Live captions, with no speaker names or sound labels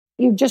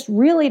you just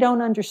really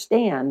don't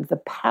understand the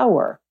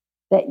power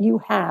that you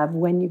have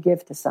when you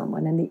give to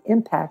someone and the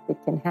impact it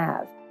can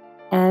have.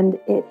 And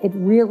it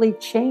really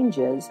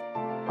changes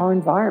our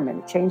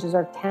environment. It changes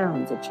our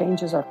towns. It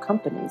changes our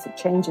companies. It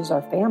changes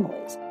our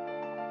families.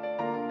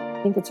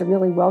 I think it's a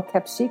really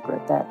well-kept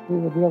secret that we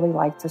would really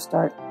like to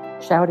start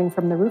shouting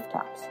from the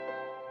rooftops.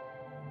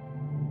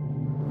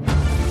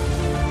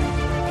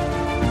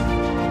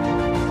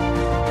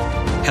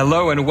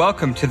 Hello and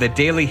welcome to the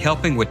Daily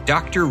Helping with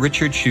Dr.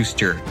 Richard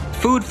Schuster.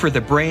 Food for the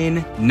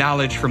brain,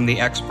 knowledge from the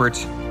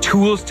experts,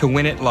 tools to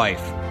win at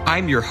life.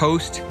 I'm your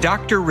host,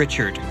 Dr.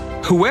 Richard.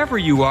 Whoever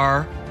you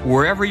are,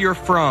 wherever you're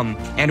from,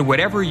 and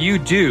whatever you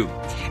do,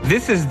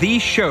 this is the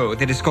show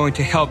that is going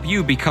to help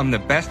you become the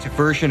best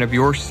version of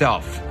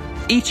yourself.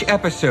 Each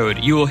episode,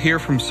 you will hear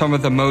from some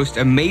of the most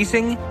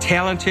amazing,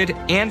 talented,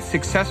 and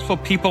successful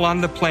people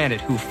on the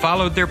planet who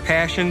followed their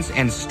passions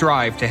and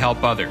strive to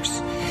help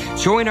others.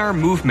 Join our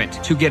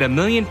movement to get 1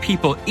 million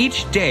people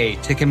each day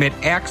to commit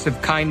acts of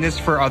kindness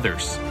for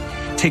others.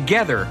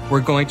 Together,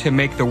 we're going to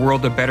make the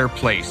world a better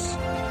place.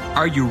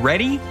 Are you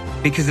ready?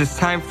 Because it's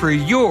time for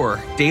your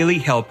Daily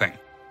Helping.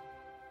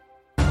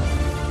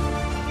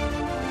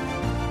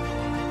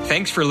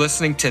 Thanks for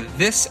listening to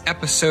this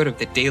episode of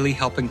the Daily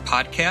Helping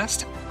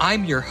Podcast.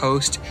 I'm your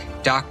host,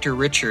 Dr.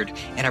 Richard,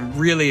 and I'm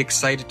really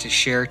excited to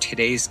share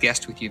today's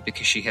guest with you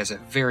because she has a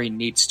very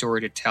neat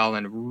story to tell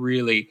and a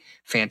really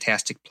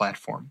fantastic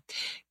platform.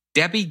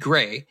 Debbie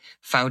Gray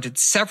founded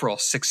several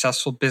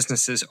successful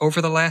businesses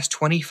over the last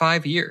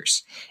 25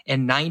 years.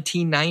 In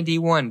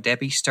 1991,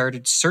 Debbie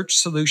started Search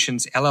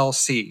Solutions,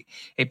 LLC,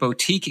 a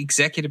boutique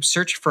executive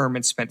search firm,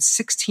 and spent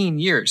 16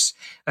 years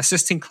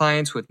assisting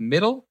clients with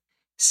middle,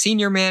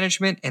 senior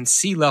management, and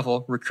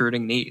C-level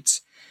recruiting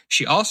needs.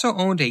 She also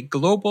owned a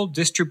global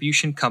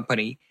distribution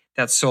company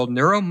that sold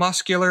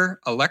neuromuscular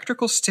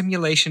electrical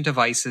stimulation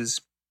devices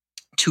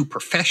to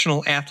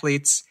professional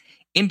athletes,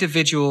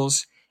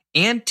 individuals,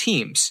 and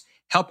teams,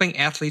 helping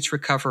athletes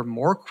recover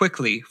more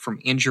quickly from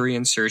injury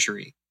and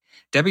surgery.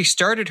 Debbie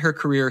started her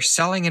career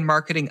selling and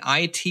marketing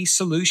IT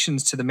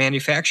solutions to the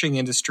manufacturing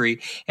industry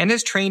and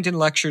is trained in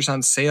lectures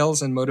on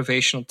sales and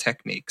motivational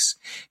techniques.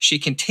 She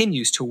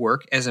continues to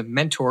work as a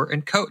mentor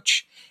and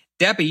coach.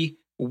 Debbie,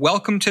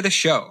 welcome to the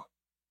show.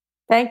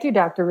 Thank you,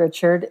 Dr.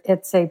 Richard.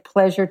 It's a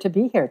pleasure to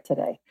be here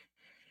today.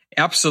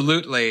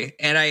 Absolutely.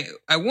 And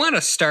I want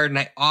to start, and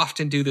I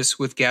often do this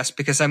with guests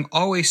because I'm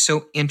always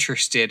so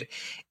interested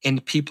in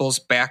people's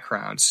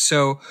backgrounds.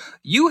 So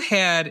you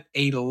had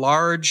a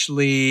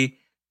largely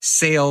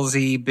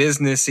salesy,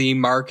 businessy,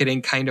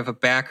 marketing kind of a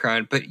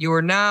background, but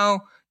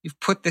you've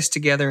put this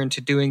together into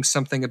doing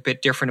something a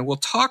bit different. And we'll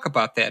talk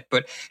about that.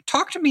 But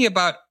talk to me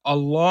about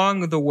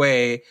along the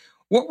way,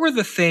 what were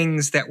the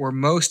things that were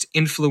most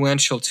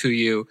influential to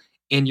you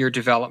in your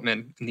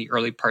development in the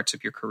early parts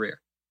of your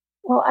career?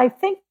 Well, I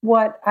think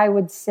what I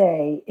would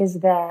say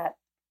is that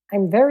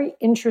I'm very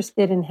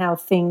interested in how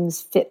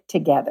things fit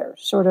together,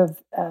 sort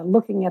of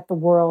looking at the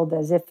world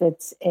as if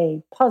it's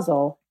a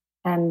puzzle,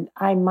 and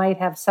I might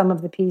have some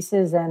of the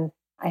pieces and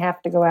I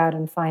have to go out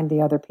and find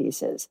the other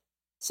pieces.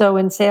 So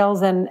in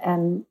sales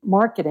and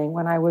marketing,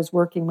 when I was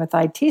working with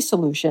IT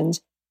solutions,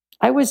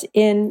 I was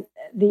in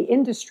the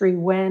industry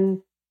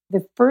when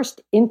the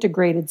first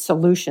integrated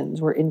solutions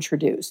were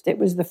introduced. It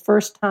was the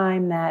first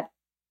time that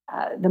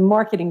the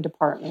marketing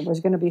department was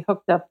going to be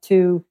hooked up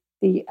to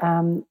the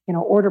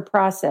order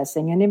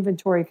processing and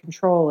inventory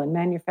control and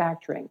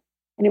manufacturing.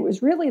 And it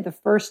was really the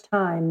first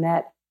time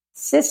that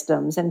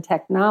systems and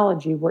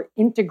technology were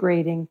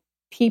integrating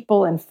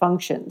people and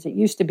functions. It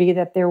used to be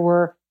that there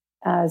were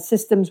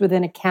systems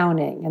within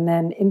accounting, and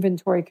then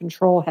inventory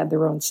control had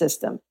their own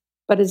system.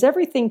 But as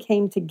everything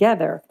came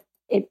together,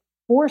 it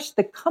forced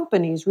the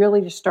companies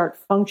really to start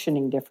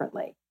functioning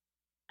differently.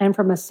 And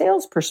from a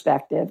sales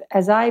perspective,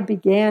 as I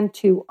began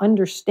to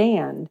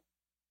understand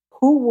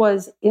who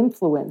was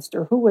influenced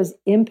or who was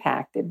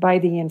impacted by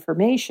the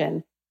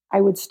information,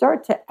 I would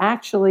start to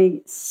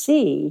actually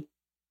see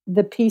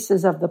the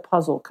pieces of the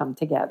puzzle come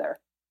together.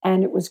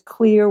 And it was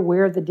clear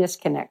where the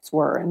disconnects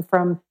were. And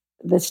from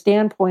the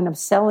standpoint of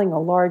selling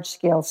a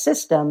large-scale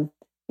system,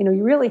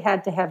 you really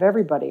had to have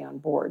everybody on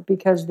board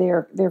because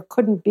there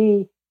couldn't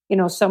be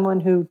someone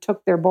who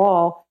took their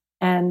ball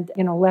and,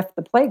 left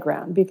the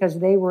playground, because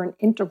they were an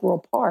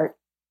integral part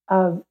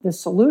of the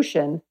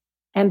solution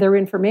and their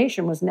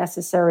information was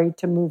necessary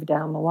to move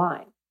down the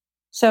line.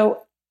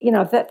 So,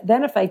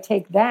 then if I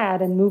take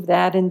that and move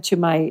that into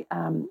my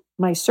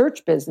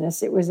search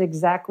business, it was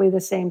exactly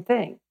the same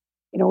thing.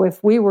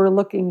 If we were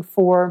looking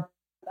for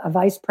a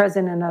vice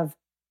president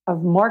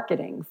of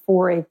marketing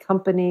for a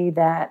company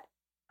that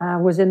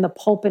was in the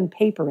pulp and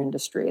paper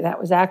industry, that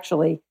was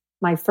actually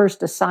my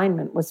first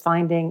assignment, was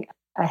finding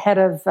a head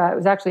of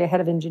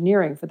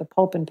engineering for the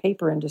pulp and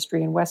paper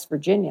industry in West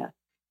Virginia.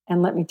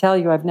 And let me tell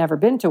you, I've never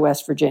been to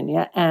West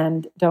Virginia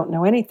and don't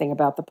know anything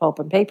about the pulp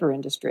and paper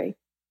industry.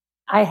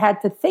 I had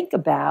to think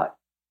about,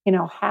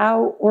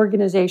 how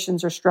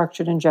organizations are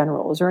structured in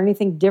general. Is there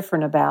anything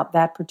different about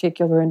that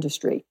particular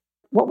industry?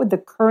 What would the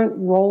current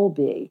role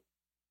be?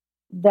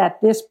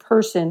 that this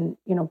person,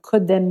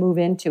 could then move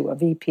into a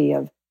VP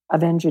of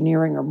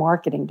engineering or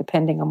marketing,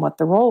 depending on what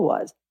the role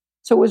was.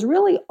 So it was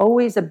really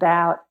always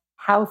about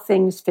how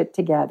things fit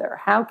together.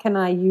 How can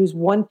I use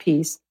one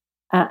piece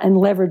and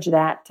leverage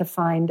that to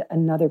find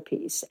another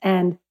piece?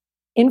 And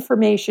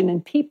information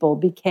and people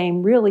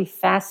became really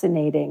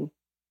fascinating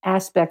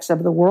aspects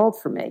of the world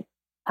for me.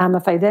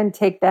 If I then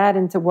take that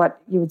into what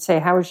you would say,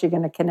 how is she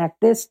going to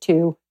connect this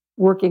to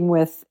working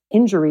with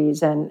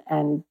injuries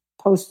and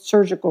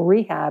post-surgical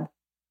rehab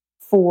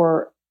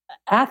for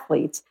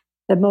athletes?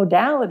 The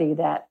modality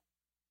that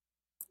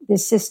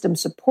this system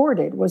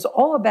supported was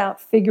all about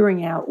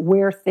figuring out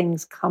where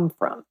things come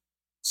from.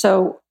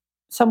 So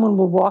someone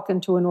will walk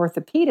into an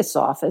orthopedist's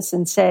office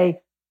and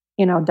say,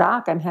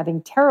 Doc, I'm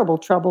having terrible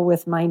trouble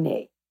with my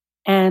knee.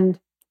 And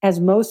as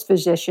most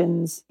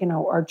physicians,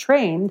 are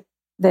trained,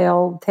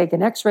 they'll take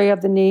an x-ray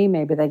of the knee,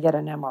 maybe they get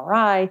an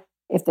MRI.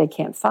 If they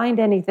can't find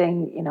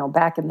anything,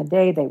 back in the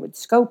day, they would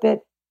scope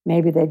it.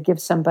 Maybe they'd give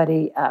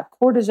somebody a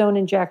cortisone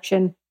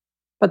injection.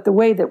 But the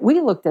way that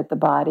we looked at the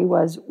body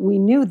was we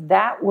knew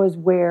that was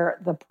where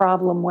the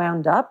problem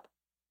wound up.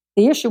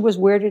 The issue was,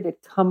 where did it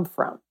come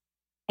from?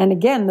 And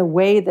again, the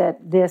way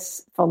that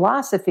this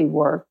philosophy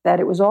worked, that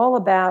it was all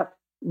about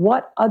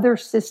what other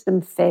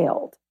system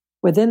failed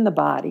within the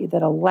body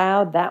that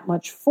allowed that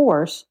much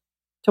force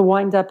to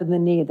wind up in the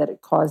knee that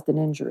it caused an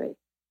injury.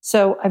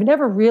 So I've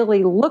never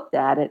really looked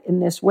at it in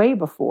this way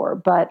before,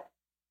 but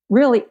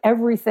really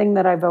everything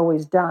that I've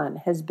always done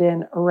has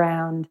been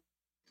around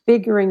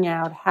figuring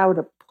out how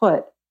to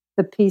put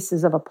the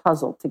pieces of a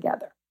puzzle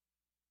together.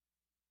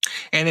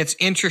 And it's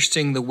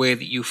interesting the way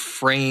that you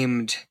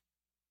framed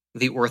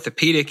the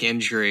orthopedic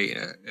injury.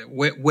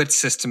 What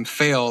system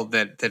failed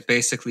that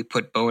basically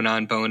put bone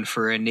on bone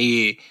for a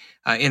knee?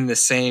 In the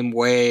same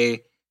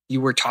way,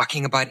 you were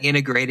talking about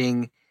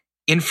integrating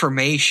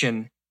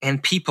information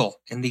and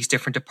people in these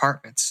different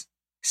departments,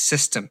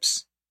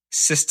 systems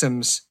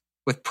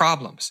with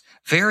problems.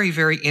 Very,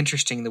 very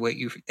interesting the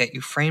way that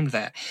you framed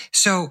that.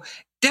 So,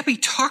 Debbie,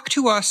 talk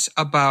to us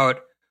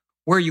about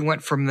where you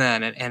went from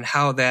then and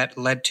how that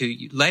led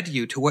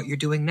you to what you're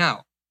doing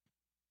now.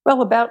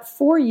 Well, about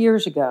 4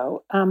 years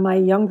ago, my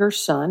younger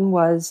son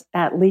was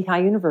at Lehigh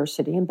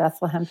University in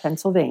Bethlehem,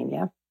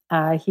 Pennsylvania.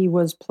 He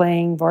was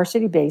playing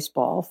varsity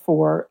baseball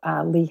for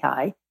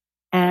Lehigh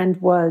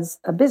and was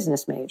a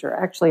business major,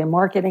 actually a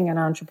marketing and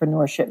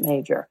entrepreneurship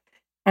major,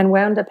 and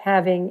wound up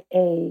having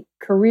a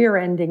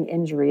career-ending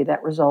injury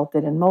that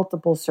resulted in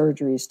multiple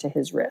surgeries to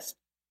his wrist.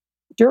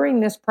 During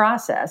this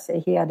process,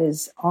 he had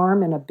his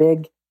arm in a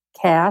big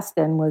cast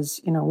and was,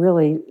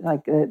 really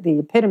like the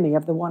epitome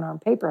of the one-arm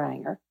paper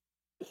hanger.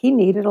 He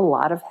needed a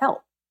lot of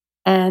help.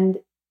 And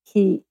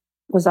he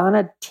was on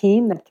a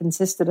team that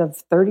consisted of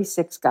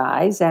 36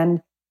 guys.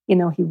 And,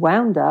 he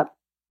wound up,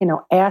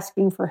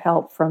 asking for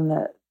help from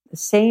the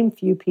same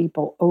few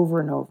people over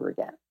and over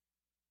again.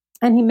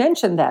 And he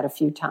mentioned that a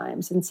few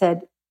times and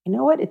said, you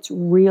know what, it's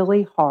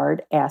really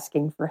hard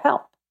asking for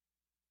help.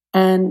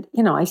 And,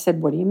 I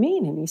said, what do you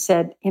mean? And he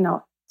said,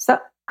 so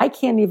I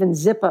can't even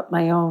zip up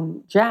my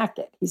own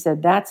jacket. He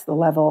said, that's the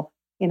level,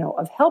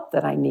 of help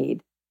that I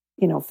need,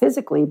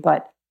 physically.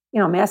 But,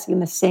 I'm asking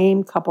the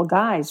same couple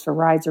guys for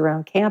rides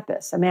around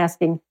campus. I'm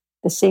asking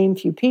the same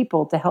few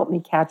people to help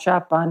me catch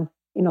up on,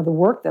 the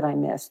work that I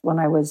missed when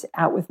I was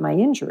out with my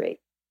injury.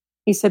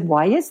 He said,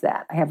 why is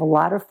that? I have a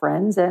lot of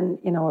friends and,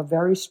 a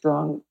very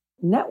strong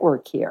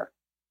network here.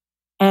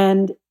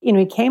 And,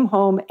 he came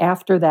home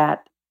after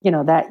that,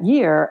 that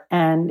year,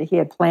 and he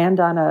had planned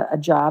on a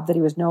job that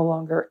he was no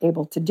longer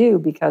able to do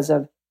because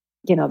of,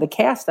 the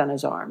cast on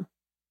his arm.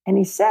 And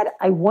he said,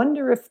 I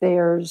wonder if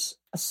there's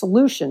a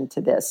solution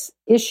to this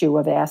issue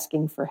of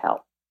asking for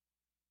help.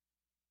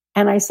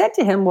 And I said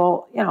to him,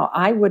 well,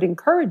 I would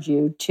encourage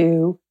you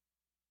to,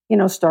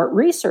 start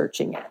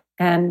researching it.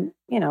 And,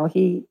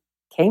 he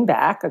came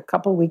back a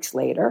couple weeks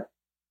later.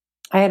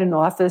 I had an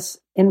office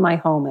in my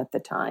home at the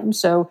time.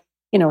 So,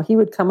 he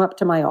would come up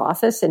to my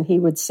office and he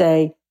would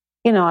say,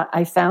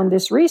 I found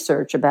this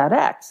research about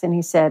X. And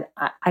he said,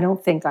 I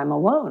don't think I'm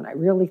alone. I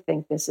really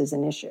think this is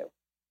an issue.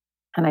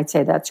 And I'd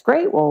say, that's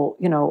great. Well,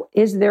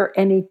 is there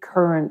any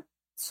current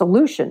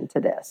solution to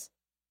this?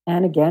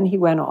 And again, he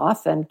went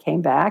off and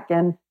came back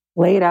and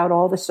laid out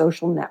all the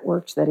social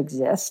networks that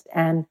exist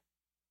and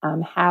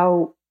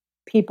how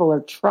people are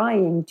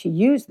trying to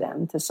use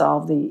them to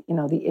solve the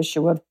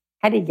issue of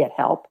how do you get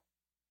help.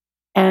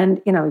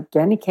 And,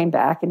 again, he came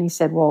back and he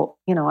said, well,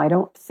 I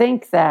don't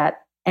think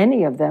that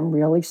any of them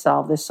really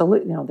solve this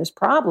this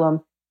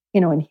problem,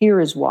 and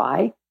here is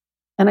why.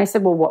 And I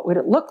said, well, what would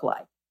it look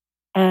like?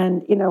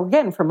 And,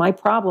 again, from my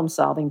problem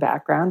solving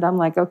background, I'm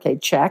like, okay,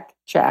 check.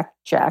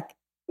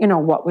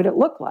 What would it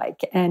look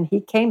like? And he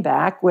came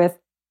back with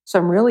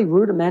some really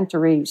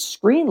rudimentary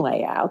screen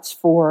layouts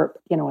for,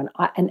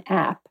 an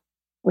app,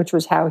 which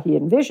was how he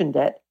envisioned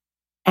it.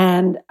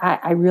 And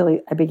I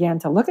began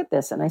to look at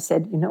this and I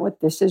said, you know what,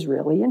 this is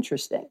really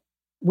interesting.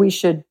 We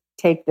should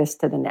take this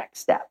to the next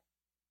step.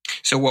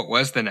 So what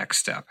was the next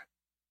step?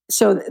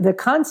 So the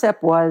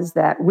concept was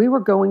that we were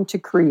going to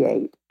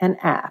create an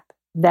app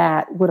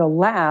that would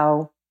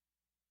allow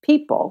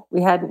people,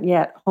 we hadn't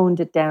yet honed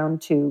it down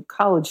to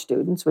college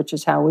students, which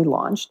is how we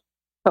launched,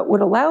 but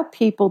would allow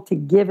people to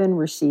give and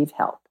receive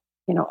help,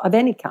 of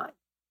any kind.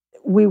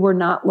 We were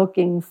not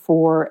looking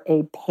for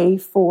a pay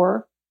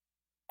for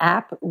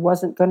app. It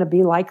wasn't going to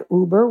be like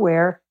Uber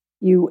where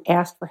you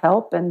asked for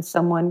help and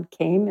someone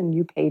came and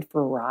you paid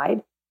for a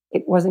ride.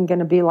 It wasn't going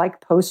to be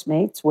like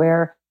Postmates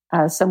where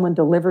someone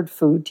delivered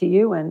food to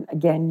you and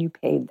again, you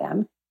paid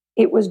them.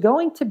 It was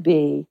going to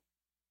be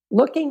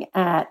looking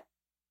at,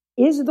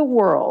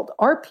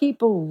 are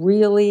people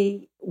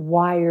really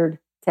wired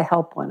to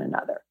help one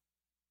another?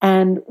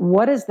 And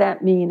what does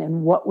that mean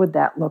and what would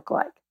that look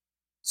like?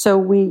 So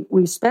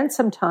we spent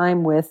some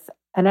time with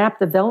an app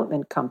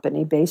development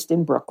company based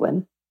in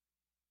Brooklyn.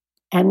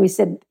 And we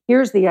said,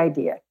 here's the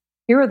idea.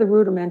 Here are the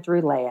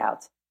rudimentary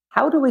layouts.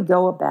 How do we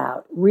go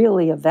about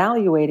really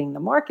evaluating the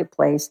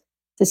marketplace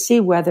to see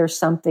whether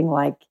something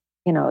like,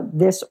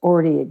 this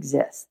already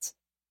exists?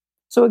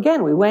 So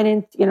again, we went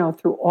in,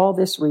 through all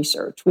this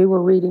research. We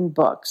were reading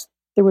books.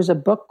 There was a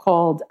book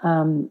called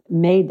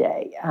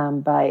Mayday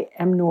by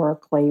M. Nora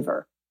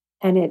Claver.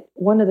 And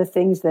one of the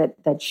things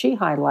that she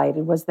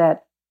highlighted was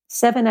that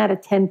 7 out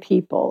of 10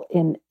 people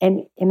in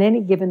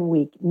any given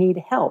week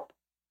need help,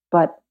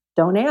 but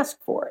don't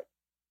ask for it.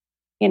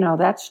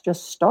 That's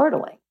just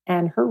startling.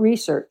 And her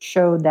research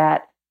showed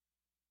that,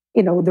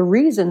 the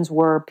reasons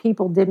were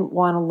people didn't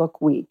want to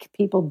look weak.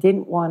 People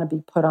didn't want to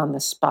be put on the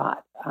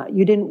spot.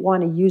 You didn't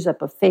want to use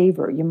up a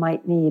favor you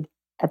might need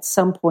at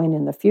some point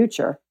in the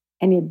future.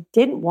 And you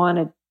didn't want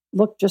to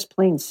look just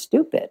plain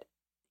stupid.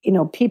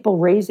 People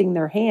raising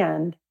their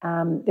hand.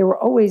 There were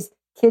always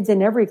kids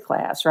in every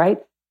class,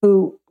 right,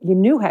 who you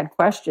knew had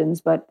questions,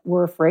 but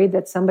were afraid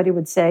that somebody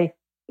would say,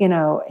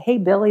 hey,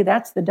 Billy,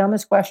 that's the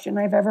dumbest question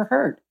I've ever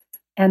heard.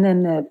 And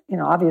then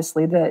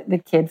obviously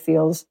the kid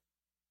feels,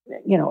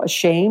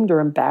 ashamed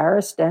or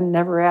embarrassed and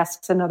never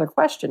asks another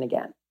question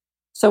again.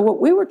 So what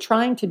we were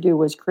trying to do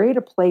was create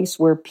a place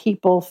where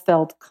people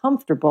felt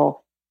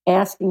comfortable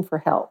asking for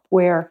help,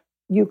 where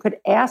you could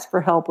ask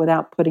for help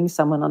without putting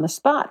someone on the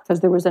spot. Because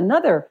there was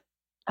another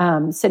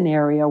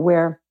scenario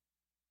where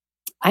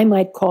I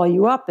might call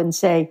you up and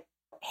say,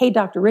 hey,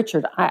 Dr.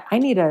 Richard, I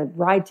need a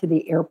ride to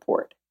the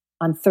airport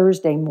on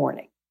Thursday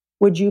morning.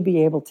 Would you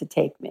be able to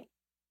take me?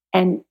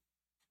 And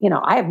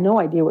I have no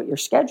idea what your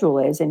schedule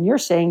is. And you're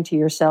saying to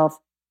yourself,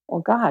 well,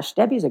 gosh,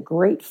 Debbie's a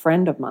great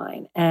friend of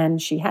mine. And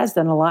she has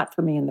done a lot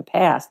for me in the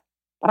past.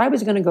 But I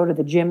was going to go to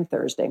the gym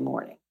Thursday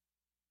morning.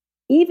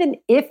 Even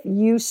if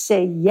you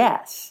say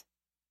yes,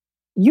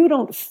 you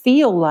don't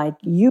feel like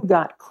you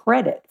got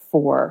credit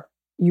for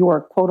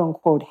your quote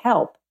unquote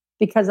help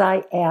because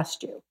I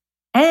asked you.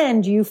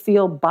 And you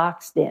feel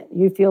boxed in.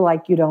 You feel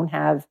like you don't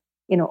have,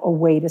 a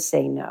way to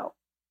say no.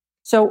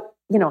 So,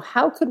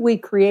 how could we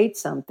create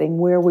something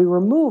where we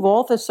remove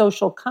all the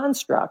social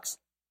constructs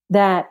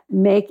that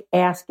make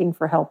asking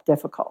for help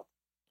difficult?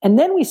 And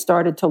then we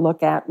started to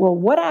look at, well,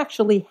 what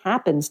actually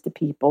happens to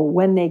people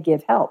when they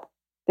give help?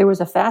 There was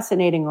a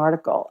fascinating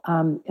article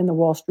in the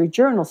Wall Street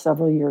Journal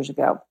several years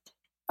ago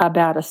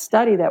about a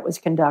study that was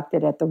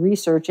conducted at the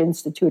Research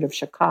Institute of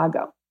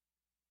Chicago.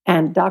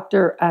 And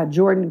Dr.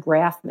 Jordan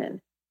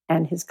Grafman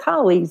and his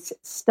colleagues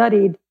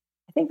studied,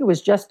 I think it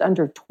was just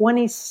under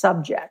 20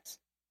 subjects,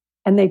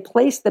 and they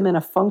placed them in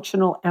a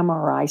functional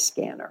MRI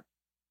scanner.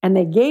 And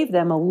they gave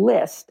them a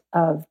list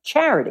of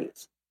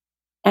charities.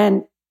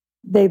 And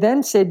they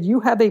then said, you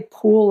have a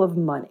pool of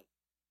money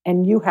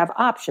and you have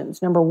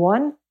options. Number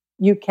one,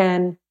 you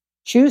can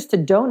choose to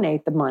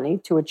donate the money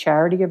to a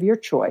charity of your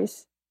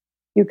choice.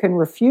 You can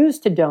refuse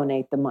to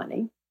donate the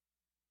money,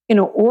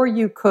 or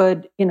you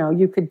could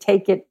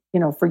take it,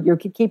 you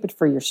could keep it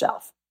for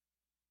yourself.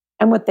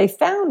 And what they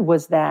found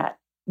was that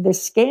the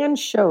scan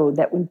showed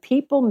that when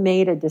people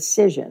made a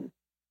decision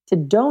to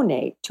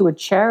donate to a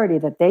charity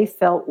that they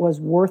felt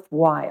was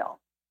worthwhile,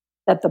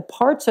 that the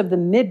parts of the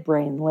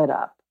midbrain lit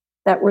up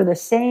that were the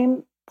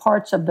same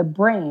parts of the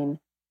brain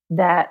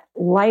that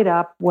light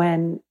up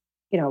when,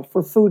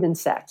 for food and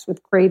sex,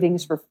 with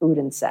cravings for food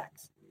and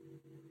sex,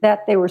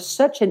 that they were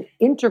such an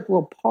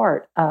integral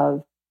part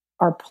of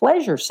our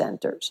pleasure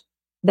centers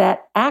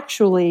that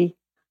actually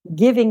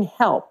giving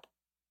help,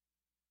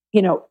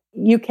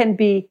 you can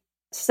be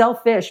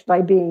selfish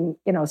by being,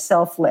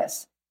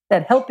 selfless,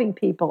 that helping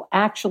people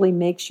actually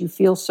makes you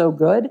feel so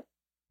good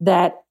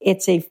that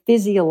it's a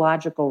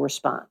physiological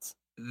response.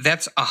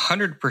 That's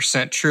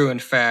 100% true. In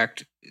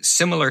fact,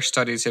 similar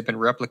studies have been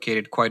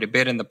replicated quite a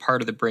bit, and the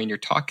part of the brain you're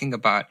talking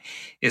about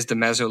is the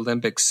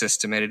mesolimbic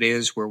system, and it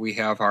is where we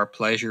have our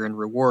pleasure and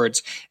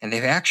rewards. And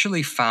they've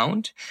actually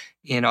found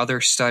in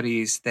other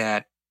studies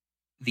that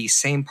the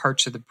same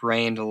parts of the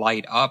brain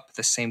light up,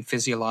 the same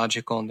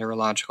physiological and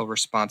neurological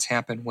response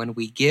happen when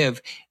we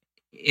give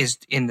is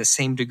in the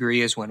same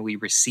degree as when we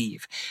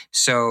receive.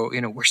 So,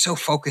 we're so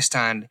focused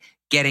on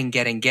getting,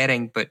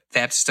 but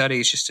that study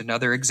is just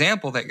another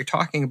example that you're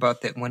talking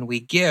about, that when we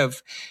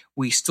give,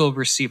 we still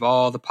receive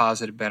all the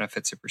positive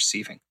benefits of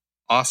receiving.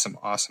 Awesome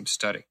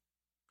study.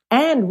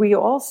 And we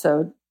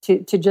also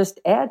to just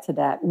add to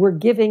that, we're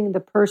allowing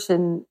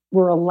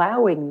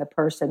the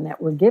person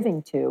that we're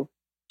giving to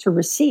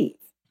receive.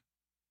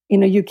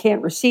 You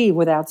can't receive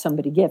without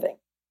somebody giving.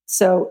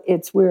 So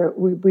it's where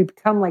we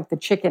become like the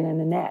chicken and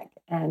an egg,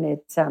 and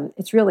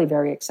it's really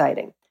very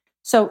exciting.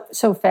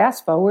 So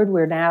fast forward,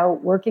 we're now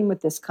working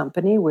with this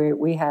company where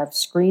we have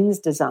screens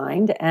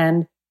designed,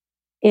 and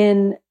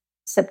in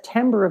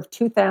September of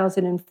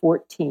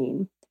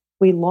 2014,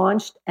 we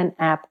launched an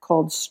app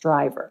called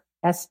Striver,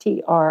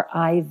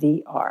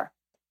 Strivr,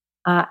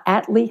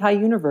 at Lehigh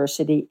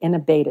University in a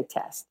beta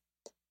test.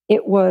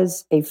 It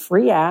was a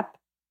free app.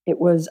 It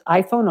was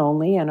iPhone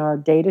only, and our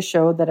data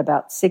showed that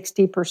about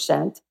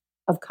 60%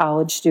 of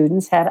college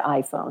students had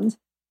iPhones.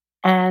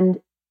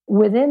 And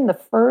within the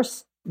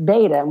first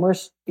beta, and we're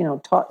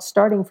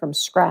starting from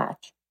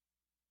scratch,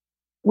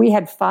 we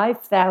had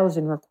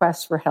 5,000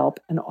 requests for help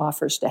and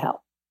offers to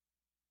help.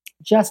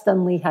 Just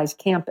on Lehigh's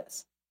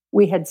campus,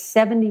 we had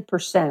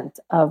 70%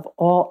 of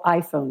all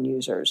iPhone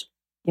users,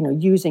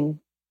 using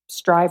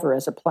Striver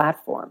as a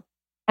platform.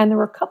 And there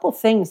were a couple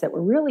things that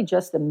were really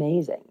just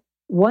amazing.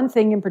 One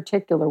thing in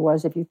particular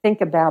was, if you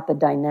think about the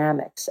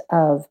dynamics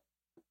of,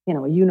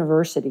 a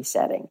university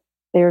setting,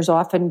 there's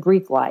often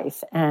Greek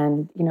life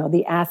and,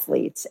 the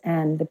athletes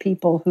and the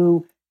people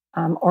who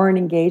aren't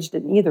engaged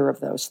in either of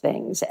those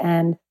things.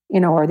 And,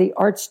 are the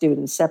art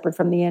students separate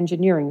from the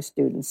engineering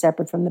students,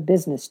 separate from the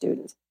business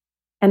students.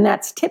 And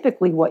that's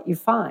typically what you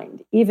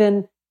find.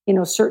 Even,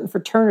 certain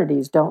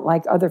fraternities don't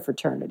like other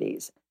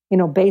fraternities.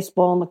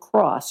 Baseball and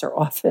lacrosse are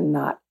often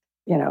not,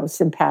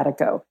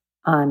 simpatico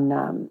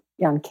on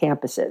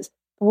campuses.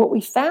 But what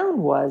we found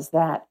was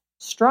that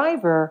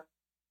Striver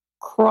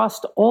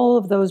crossed all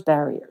of those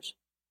barriers,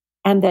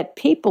 and that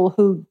people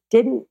who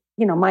didn't,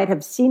 might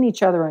have seen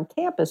each other on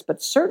campus,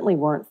 but certainly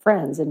weren't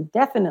friends and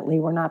definitely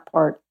were not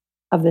part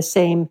of the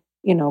same,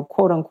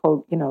 quote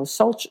unquote,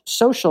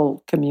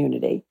 social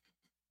community,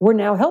 were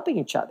now helping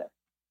each other.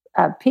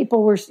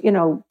 People were,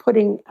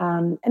 putting,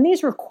 and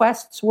these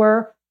requests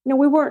were,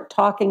 we weren't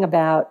talking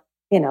about,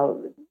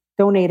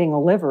 donating a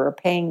liver or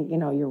paying,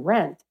 your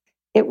rent.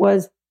 It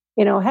was,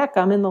 heck,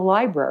 I'm in the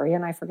library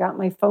and I forgot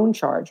my phone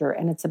charger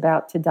and it's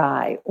about to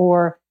die.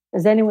 Or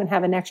does anyone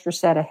have an extra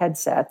set of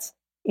headsets?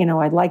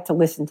 I'd like to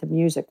listen to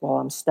music while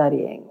I'm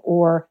studying.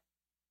 Or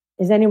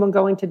is anyone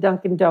going to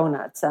Dunkin'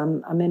 Donuts?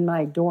 I'm in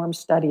my dorm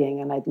studying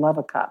and I'd love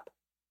a cup.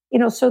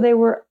 So they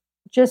were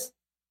just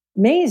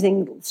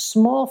amazing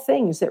small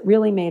things that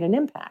really made an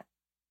impact.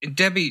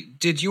 Debbie,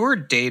 did your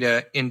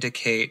data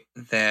indicate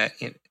that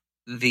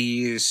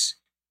these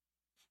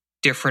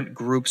different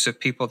groups of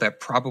people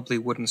that probably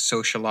wouldn't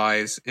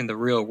socialize in the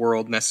real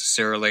world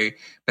necessarily,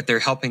 but they're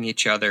helping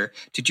each other,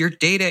 did your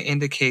data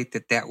indicate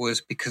that that was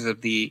because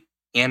of the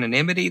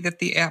anonymity that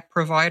the app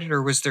provided,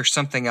 or was there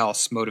something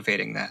else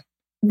motivating that?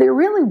 There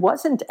really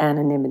wasn't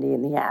anonymity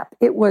in the app.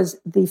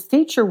 The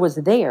feature was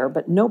there,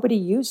 but nobody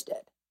used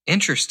it.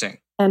 Interesting.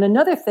 And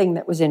another thing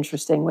that was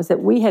interesting was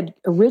that we had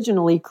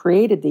originally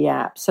created the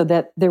app so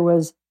that there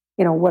was,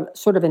 what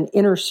sort of an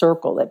inner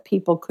circle that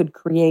people could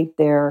create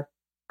their,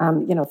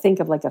 think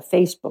of like a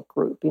Facebook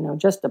group,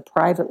 just a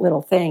private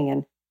little thing.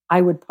 And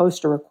I would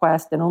post a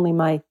request and only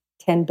my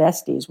 10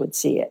 besties would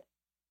see it.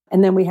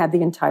 And then we had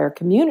the entire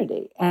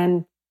community,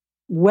 and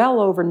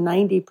well over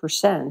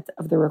 90%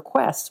 of the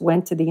requests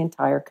went to the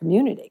entire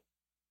community.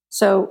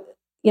 So,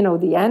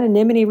 the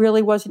anonymity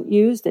really wasn't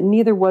used, and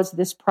neither was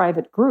this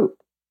private group.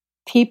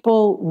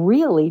 People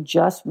really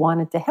just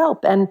wanted to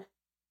help. And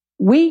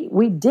we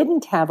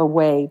didn't have a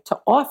way to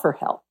offer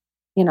help,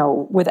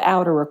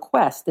 without a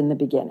request in the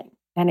beginning.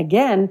 And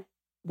again,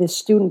 the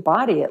student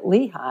body at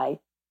Lehigh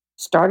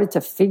started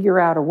to figure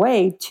out a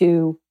way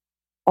to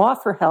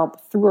offer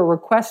help through a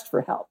request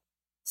for help.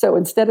 So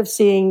instead of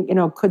seeing,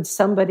 could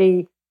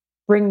somebody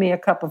bring me a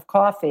cup of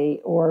coffee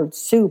or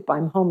soup?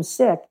 I'm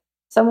homesick.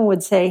 Someone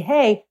would say,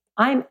 hey,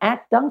 I'm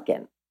at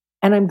Dunkin'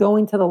 and I'm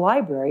going to the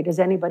library. Does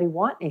anybody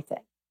want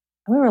anything?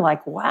 And we were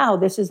like, wow,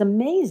 this is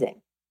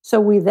amazing. So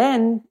we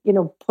then,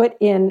 put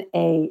in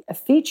a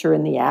feature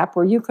in the app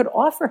where you could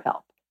offer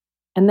help.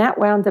 And that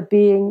wound up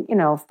being,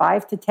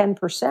 5 to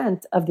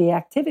 10% of the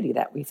activity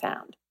that we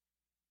found.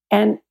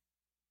 And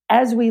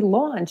as we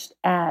launched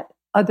at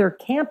other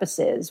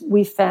campuses,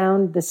 we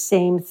found the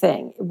same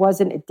thing.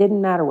 It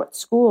didn't matter what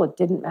school, it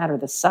didn't matter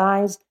the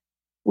size.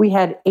 We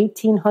had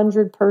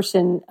 1,800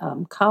 person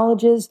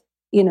colleges,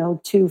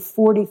 to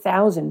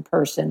 40,000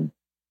 person,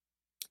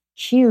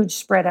 huge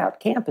spread out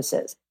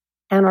campuses.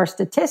 And our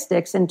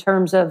statistics in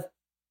terms of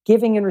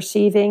giving and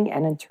receiving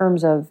and in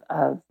terms of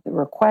the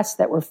requests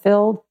that were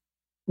filled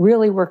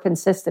really were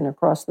consistent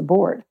across the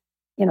board.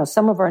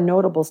 Some of our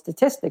notable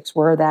statistics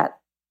were that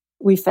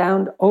we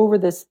found over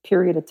this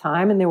period of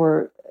time, and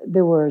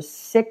there were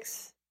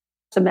 6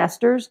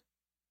 semesters,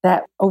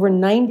 that over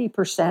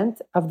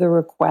 90% of the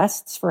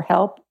requests for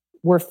help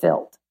were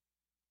filled,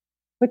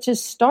 which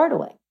is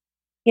startling.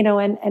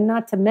 And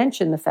not to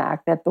mention the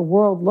fact that the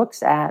world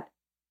looks at,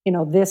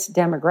 this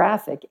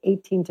demographic,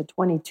 18 to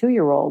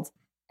 22-year-olds,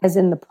 as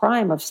in the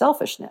prime of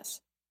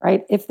selfishness.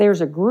 right? If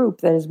there's a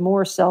group that is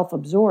more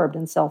self-absorbed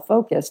and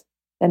self-focused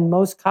than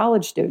most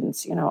college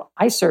students,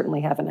 I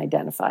certainly haven't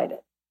identified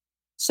it.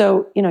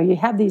 So, you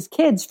have these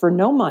kids for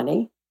no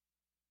money,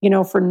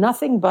 for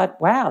nothing but,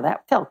 wow,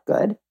 that felt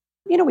good.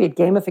 We had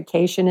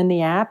gamification in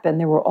the app, and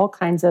there were all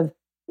kinds of,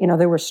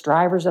 there were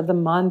strivers of the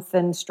month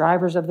and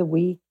strivers of the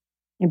week,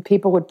 and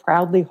people would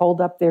proudly hold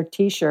up their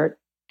T-shirt.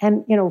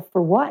 And,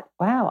 for what?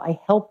 Wow, I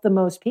helped the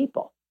most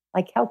people.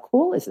 Like, how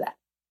cool is that?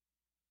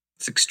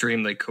 It's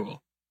extremely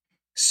cool.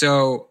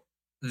 So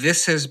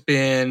this has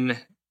been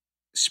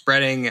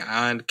spreading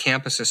on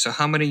campuses. So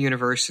how many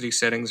university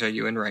settings are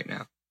you in right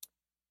now?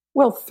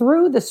 Well,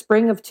 through the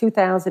spring of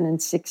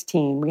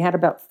 2016, we had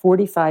about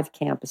 45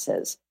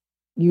 campuses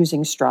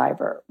using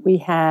Striver. We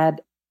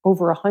had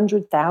over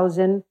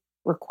 100,000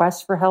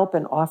 requests for help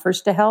and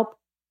offers to help.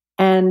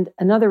 And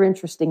another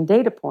interesting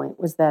data point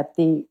was that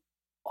the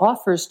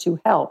offers to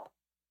help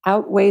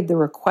outweighed the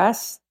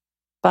requests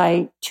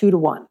by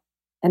 2-to-1.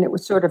 And it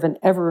was sort of an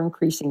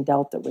ever-increasing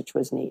delta, which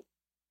was neat.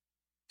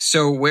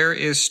 So where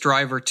is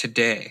Striver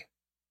today?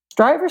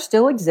 Striver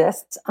still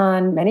exists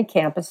on many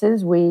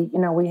campuses. We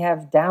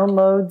have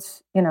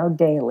downloads,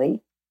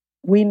 daily.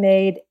 We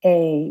made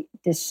a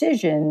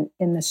decision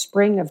in the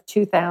spring of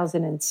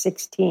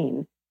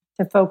 2016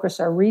 to focus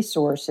our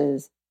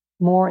resources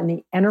more in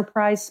the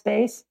enterprise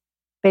space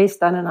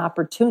based on an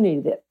opportunity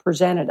that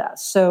presented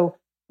us. So,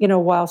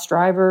 while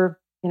Striver,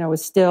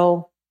 is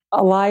still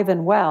alive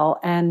and well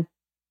and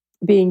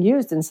being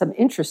used in some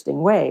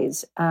interesting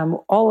ways,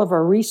 all of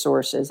our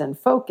resources and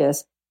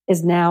focus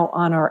is now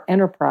on our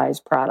enterprise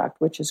product,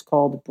 which is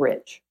called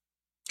Briiidge.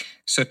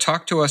 So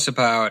talk to us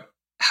about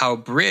how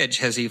Briiidge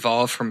has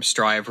evolved from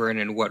Striver and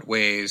in what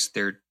ways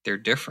they're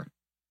different.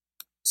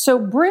 So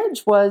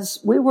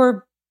Briiidge we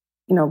were,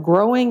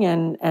 growing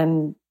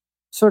and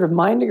sort of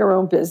minding our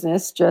own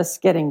business,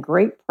 just getting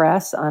great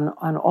press on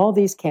all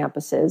these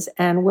campuses.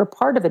 And we're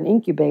part of an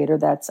incubator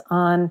that's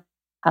on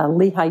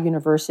Lehigh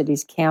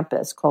University's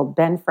campus called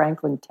Ben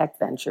Franklin Tech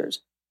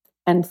Ventures.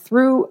 And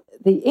through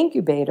the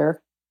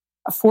incubator,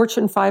 a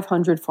Fortune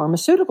 500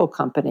 pharmaceutical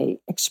company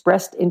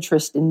expressed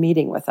interest in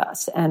meeting with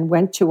us and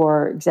went to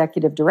our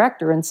executive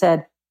director and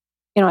said,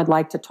 I'd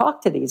like to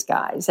talk to these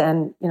guys.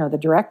 And, the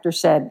director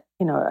said,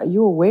 are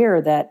you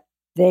aware that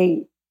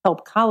they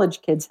help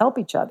college kids help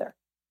each other?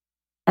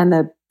 And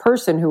the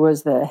person who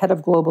was the head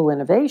of global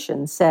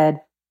innovation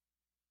said,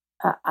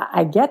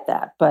 I get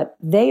that, but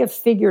they have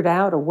figured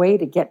out a way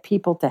to get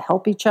people to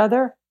help each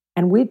other.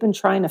 And we've been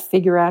trying to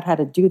figure out how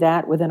to do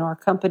that within our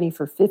company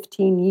for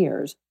 15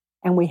 years.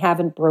 And we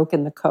haven't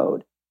broken the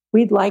code.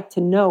 We'd like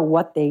to know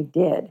what they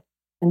did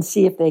and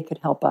see if they could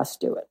help us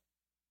do it.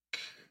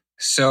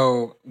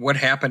 So what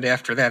happened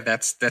after that?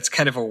 That's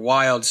kind of a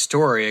wild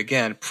story.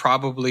 Again,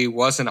 probably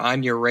wasn't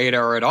on your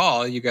radar at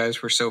all. You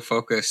guys were so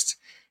focused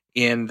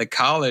in the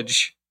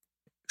college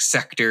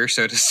sector,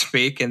 so to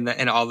speak, and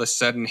all of a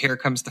sudden, here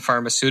comes the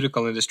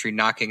pharmaceutical industry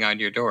knocking on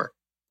your door.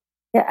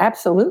 Yeah,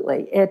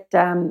 absolutely.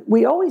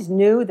 We always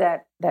knew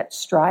that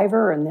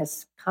Striver and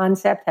this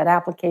concept had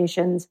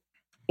applications,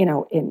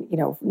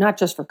 not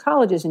just for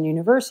colleges and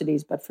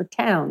universities, but for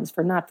towns,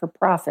 for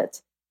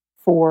not-for-profits,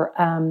 for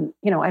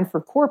and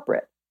for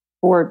corporate,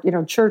 for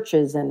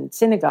churches and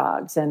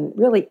synagogues, and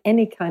really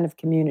any kind of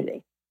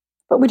community.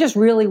 But we just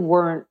really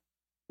weren't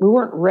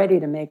ready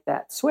to make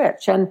that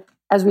switch. And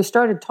as we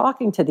started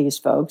talking to these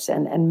folks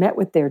and met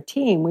with their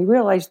team, we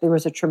realized there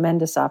was a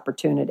tremendous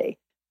opportunity.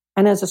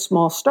 And as a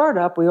small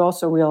startup, we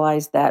also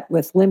realized that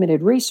with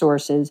limited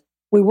resources,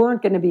 we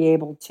weren't going to be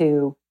able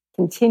to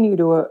continue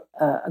to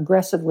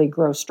aggressively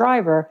grow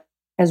Striver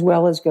as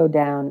well as go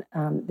down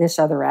this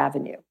other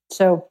avenue.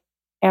 So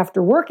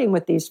after working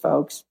with these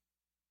folks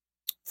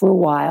for a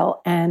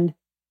while and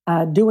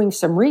doing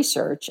some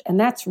research, and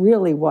that's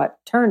really what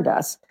turned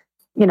us,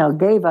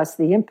 gave us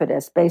the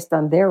impetus based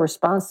on their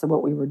response to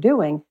what we were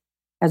doing,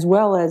 as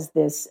well as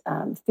this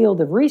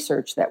field of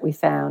research that we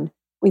found,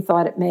 we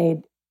thought it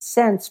made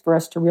sense for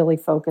us to really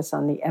focus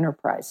on the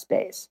enterprise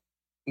space.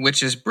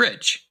 Which is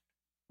Briiidge.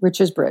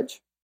 Which is Briiidge.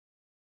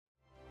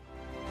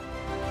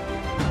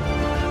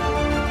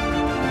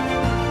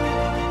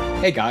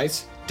 Hey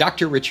guys,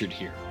 Dr. Richard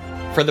here.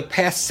 For the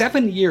past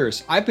 7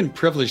 years, I've been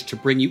privileged to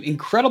bring you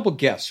incredible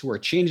guests who are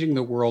changing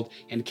the world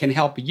and can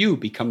help you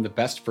become the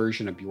best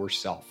version of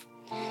yourself.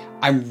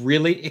 I'm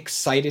really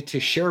excited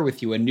to share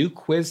with you a new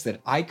quiz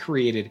that I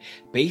created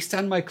based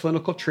on my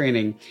clinical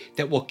training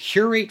that will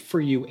curate for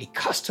you a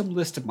custom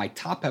list of my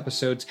top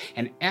episodes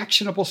and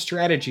actionable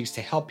strategies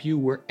to help you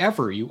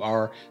wherever you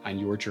are on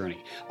your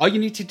journey. All you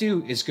need to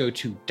do is go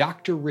to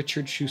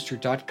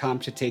drrichardschuster.com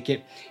to take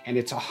it, and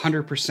it's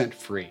 100%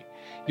 free.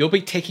 You'll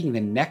be taking the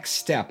next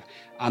step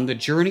on the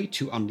journey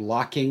to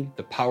unlocking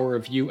the power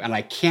of you, and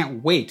I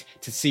can't wait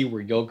to see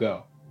where you'll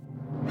go.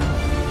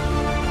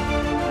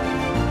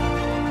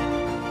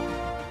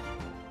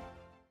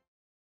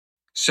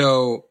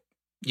 So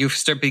you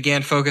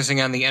began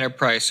focusing on the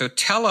enterprise. So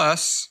tell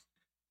us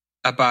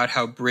about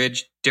how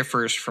Briiidge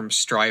differs from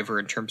Striver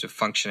in terms of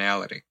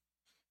functionality.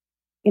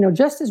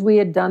 just as we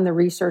had done the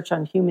research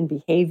on human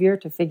behavior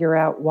to figure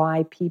out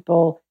why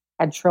people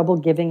had trouble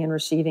giving and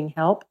receiving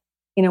help,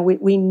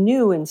 we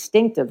knew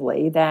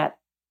instinctively that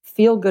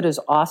feel good is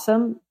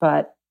awesome,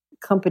 but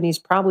companies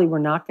probably were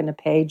not going to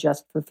pay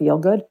just for feel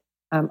good,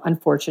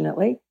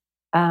 unfortunately,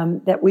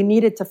 that we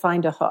needed to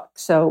find a hook.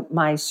 So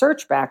my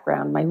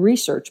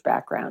research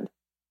background,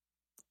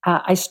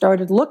 I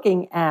started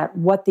looking at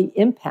what the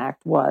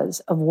impact was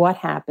of what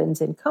happens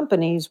in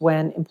companies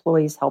when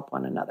employees help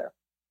one another.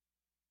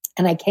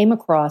 And I came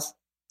across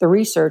the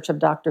research of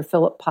Dr.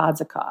 Philip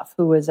Podzikoff,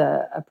 who was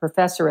a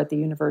professor at the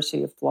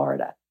University of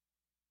Florida.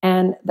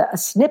 And a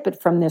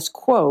snippet from this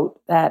quote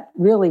that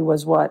really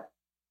was what,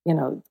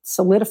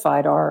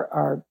 solidified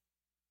our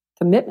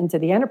commitment to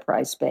the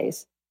enterprise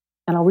space.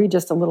 And I'll read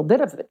just a little bit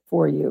of it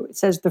for you. It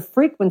says, the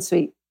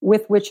frequency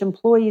with which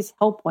employees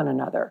help one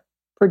another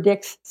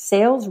predicts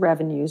sales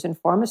revenues in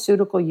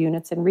pharmaceutical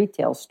units and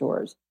retail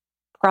stores,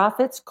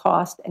 profits,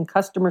 cost, and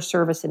customer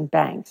service in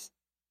banks,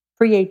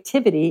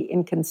 creativity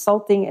in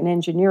consulting and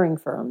engineering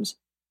firms,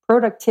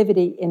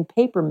 productivity in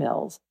paper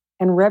mills,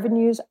 and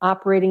revenues,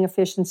 operating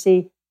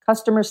efficiency,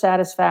 customer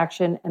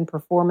satisfaction, and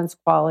performance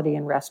quality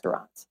in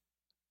restaurants.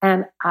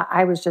 And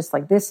I was just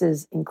like, this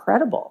is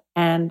incredible.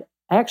 And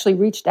I actually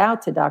reached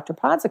out to Dr.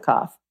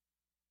 Podzikoff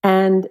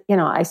and,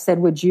 I said,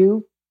 would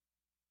you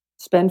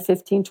spend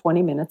 15,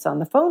 20 minutes on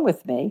the phone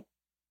with me?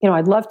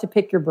 I'd love to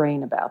pick your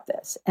brain about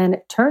this. And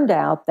it turned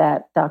out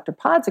that Dr.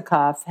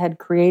 Podzikoff had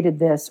created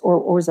this or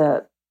was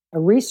a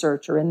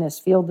researcher in this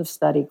field of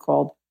study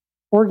called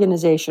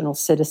organizational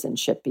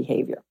citizenship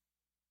behavior,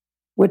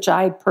 which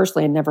I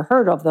personally had never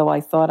heard of, though I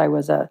thought I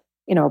was a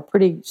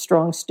pretty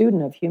strong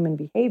student of human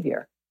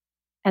behavior.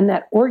 And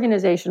that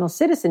organizational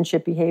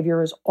citizenship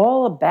behavior is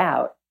all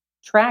about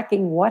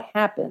tracking what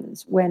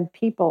happens when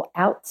people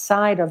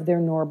outside of their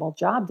normal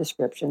job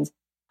descriptions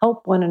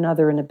help one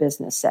another in a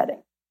business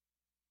setting.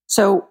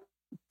 So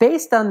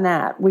based on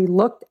that, we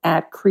looked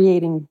at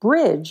creating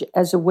Briiidge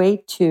as a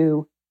way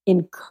to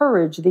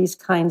encourage these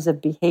kinds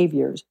of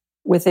behaviors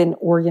within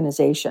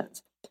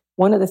organizations.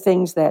 One of the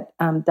things that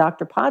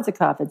Dr.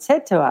 Podzikoff had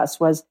said to us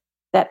was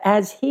that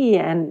as he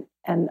and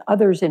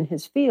others in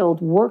his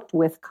field worked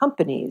with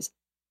companies,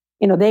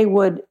 they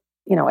would,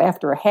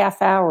 after a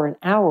half hour, an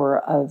hour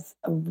of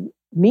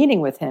meeting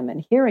with him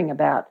and hearing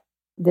about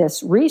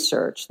this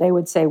research, they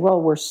would say,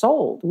 well, we're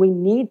sold. We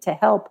need to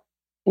help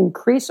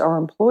increase our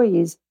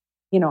employees,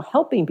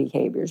 helping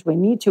behaviors. We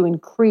need to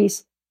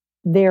increase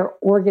their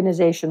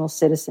organizational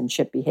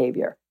citizenship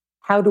behavior.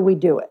 How do we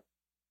do it?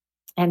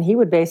 And he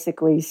would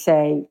basically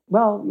say,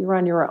 well, you're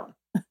on your own.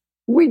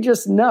 We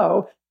just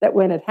know that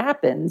when it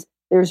happens,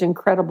 there's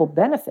incredible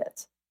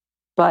benefits,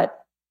 but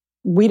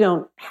we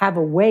don't have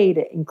a way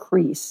to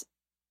increase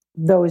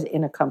those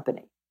in a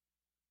company.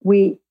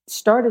 We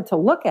started to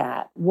look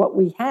at what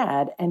we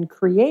had and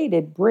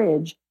created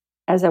Briiidge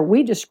as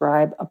we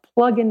describe a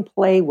plug and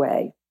play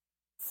way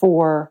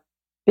for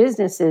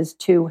businesses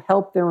to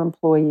help their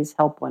employees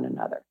help one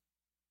another.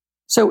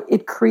 So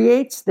it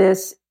creates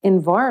this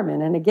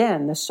environment. And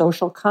again, the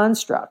social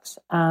constructs.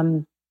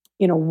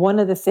 One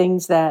of the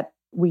things that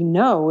we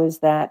know is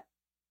that,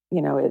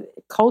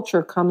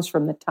 culture comes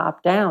from the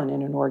top down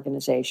in an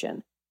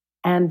organization,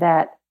 and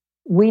that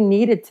we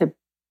needed to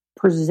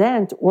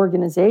present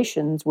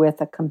organizations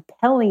with a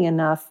compelling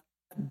enough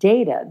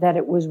data that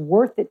it was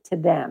worth it to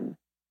them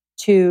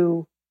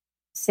to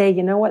say,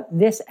 you know what,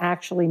 this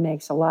actually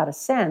makes a lot of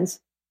sense,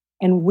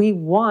 and we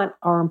want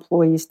our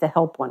employees to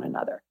help one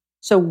another.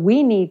 So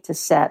we need to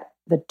set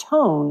the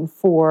tone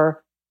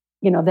for,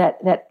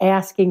 that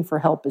asking for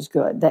help is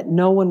good, that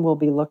no one will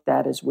be looked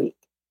at as weak.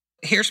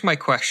 Here's my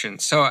question.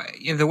 So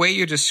the way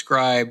you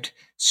described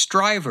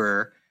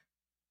Striver,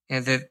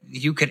 that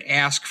you could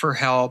ask for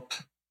help,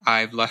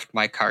 I've left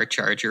my car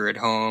charger at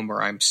home,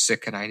 or I'm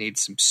sick and I need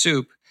some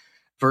soup,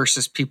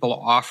 versus people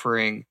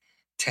offering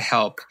to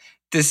help.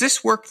 Does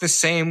this work the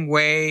same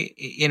way,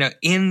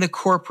 in the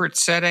corporate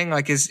setting?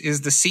 Like, is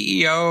the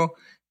CEO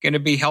going to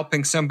be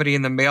helping somebody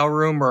in the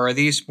mailroom, or are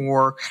these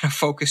more kind of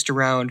focused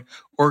around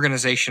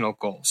organizational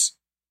goals?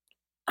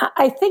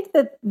 I think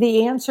that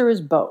the answer is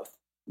both.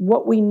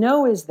 What we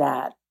know is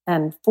that,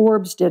 and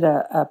Forbes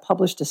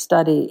published a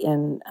study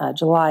in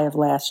July of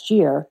last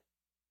year,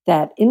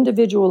 that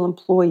individual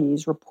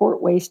employees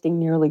report wasting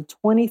nearly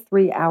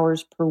 23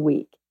 hours per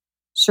week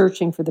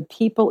searching for the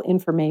people,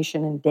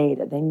 information, and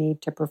data they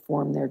need to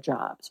perform their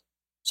jobs.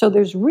 So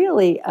there's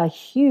really a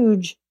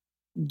huge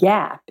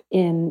gap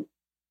in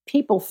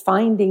people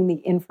finding the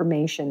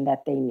information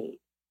that they need.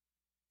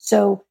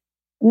 So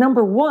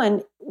number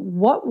one,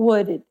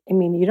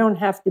 you don't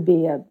have to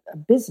be a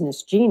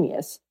business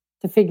genius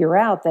to figure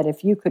out that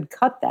if you could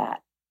cut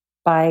that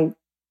by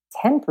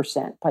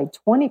 10%, by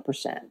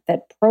 20%,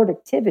 that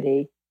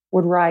productivity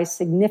would rise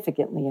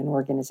significantly in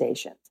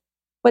organizations.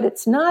 But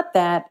it's not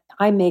that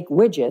I make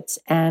widgets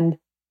and,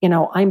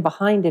 I'm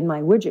behind in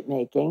my widget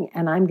making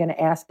and I'm going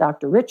to ask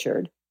Dr.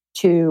 Richard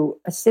to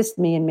assist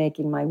me in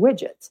making my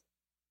widgets.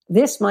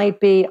 This might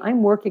be,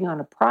 I'm working on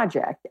a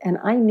project and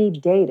I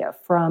need data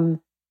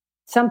from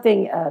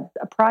something,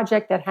 a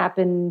project that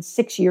happened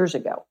 6 years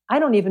ago. I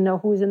don't even know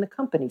who was in the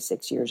company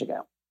 6 years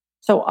ago.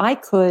 So I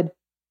could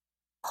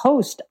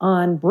post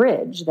on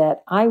Briiidge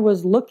that I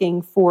was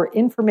looking for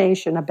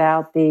information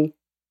about the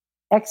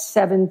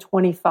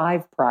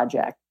X725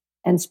 project.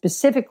 And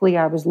specifically,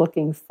 I was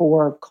looking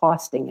for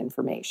costing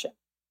information.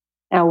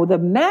 Now, the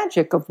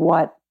magic of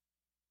what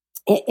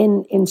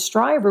in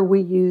Striver,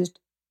 we used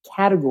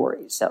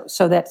categories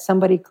so that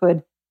somebody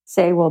could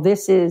say, well,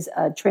 this is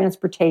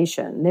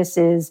transportation. This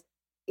is,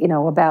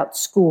 about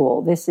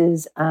school. This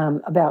is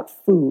about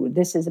food.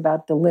 This is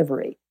about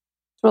delivery.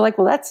 So we're like,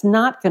 well, that's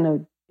not going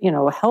to,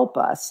 help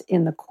us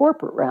in the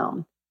corporate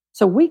realm.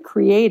 So we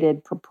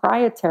created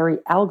proprietary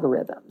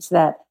algorithms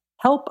that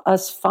help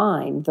us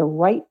find the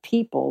right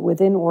people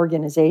within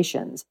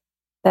organizations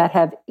that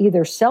have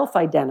either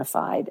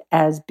self-identified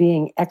as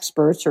being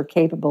experts or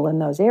capable in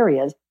those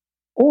areas,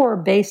 or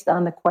based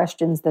on the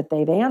questions that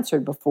they've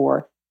answered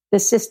before, the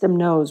system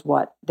knows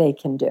what they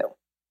can do.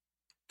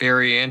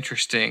 Very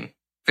interesting.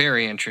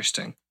 Very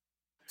interesting.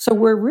 So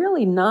we're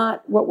really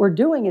not, what we're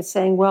doing is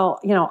saying,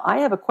 well, I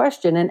have a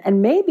question,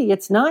 and maybe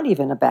it's not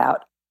even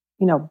about,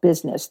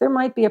 business. There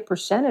might be a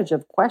percentage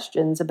of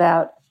questions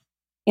about,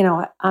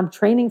 I'm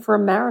training for a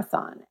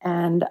marathon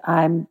and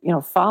I'm,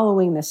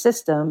 following the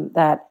system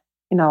that,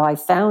 I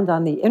found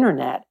on the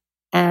internet,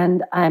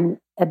 and I'm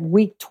at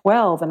week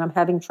 12 and I'm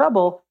having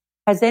trouble.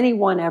 Has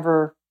anyone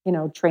ever,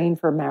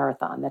 trained for a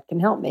marathon that can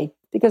help me?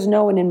 Because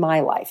no one in my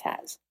life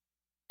has.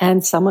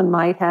 And someone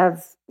might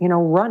have,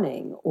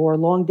 running or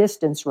long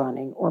distance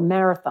running or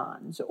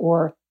marathons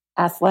or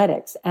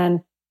athletics.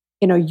 And,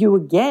 you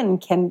again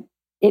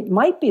it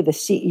might be the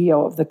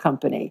CEO of the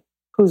company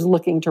who's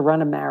looking to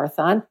run a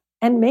marathon,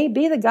 and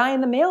maybe the guy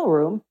in the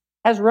mailroom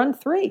has run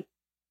 3.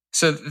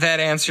 So that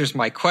answers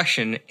my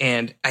question.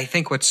 And I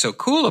think what's so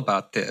cool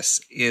about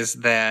this is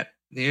that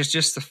there's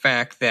just the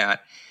fact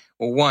that,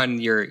 well, one,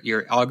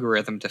 your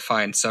algorithm to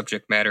find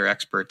subject matter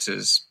experts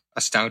is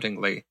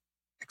astoundingly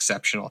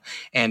exceptional.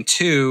 And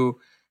 2,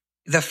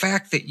 the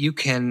fact that you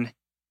can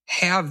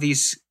have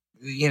these,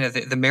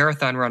 the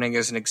marathon running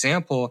as an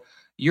example,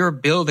 you're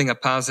building a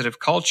positive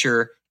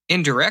culture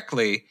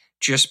indirectly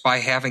just by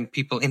having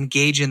people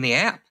engage in the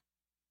app.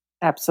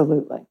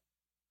 Absolutely.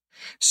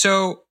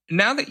 So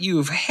now that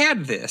you've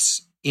had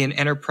this in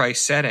enterprise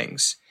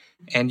settings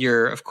and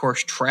you're, of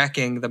course,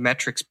 tracking the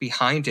metrics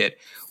behind it,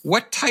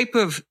 what type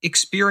of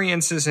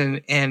experiences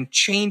and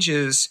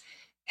changes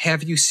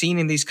have you seen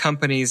in these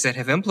companies that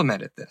have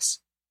implemented this?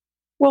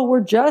 Well,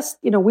 we're just,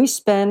 we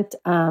spent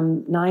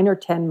 9 or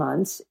 10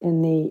 months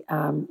in the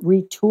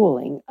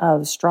retooling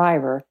of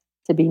Striver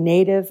to be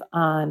native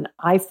on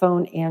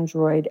iPhone,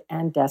 Android,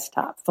 and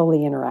desktop, fully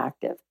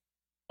interactive.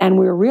 And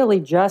we're really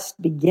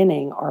just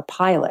beginning our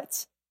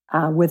pilots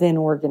within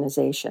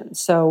organizations.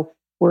 So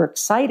we're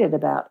excited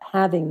about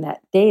having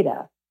that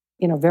data,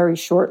 very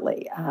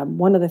shortly.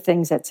 One of the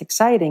things that's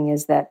exciting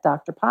is that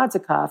Dr.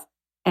 Podzikoff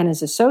and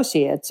his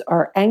associates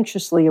are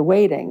anxiously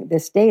awaiting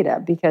this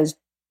data, because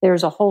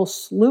there's a whole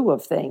slew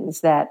of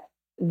things that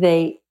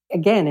they,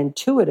 again,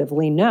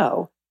 intuitively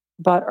know,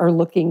 but are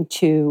looking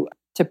to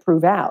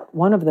prove out.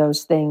 One of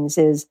those things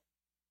is,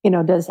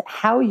 does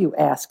how you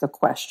ask a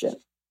question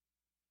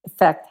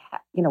affect,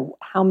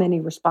 how many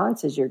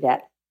responses you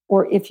get,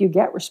 or if you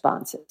get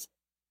responses?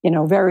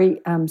 Very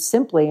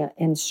simply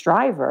in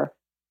Striver,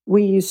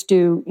 we used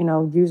to,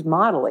 use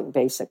modeling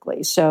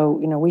basically. So,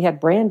 we had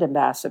brand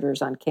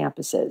ambassadors on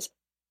campuses,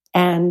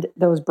 and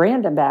those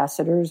brand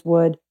ambassadors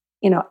would,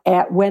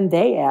 when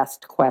they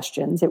asked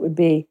questions, it would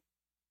be,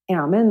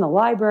 I'm in the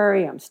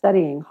library, I'm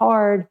studying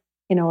hard.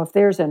 If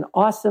there's an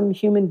awesome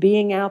human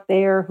being out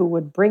there who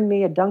would bring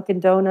me a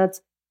Dunkin'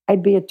 Donuts,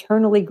 I'd be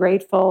eternally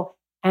grateful,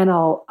 and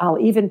I'll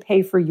even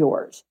pay for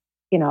yours.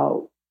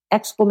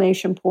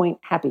 Exclamation point,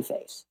 happy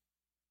face.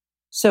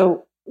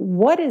 So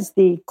what is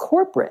the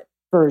corporate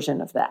version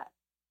of that,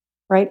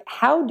 right?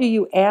 How do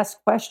you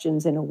ask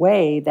questions in a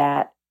way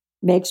that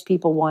makes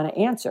people want to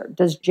answer?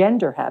 Does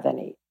gender have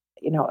any,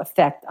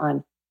 effect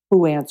on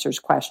who answers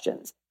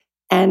questions?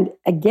 And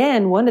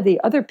again, one of the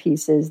other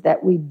pieces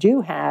that we do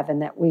have,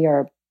 and that we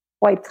are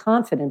quite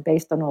confident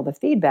based on all the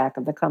feedback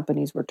of the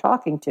companies we're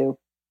talking to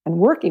and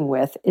working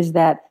with, is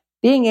that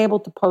being able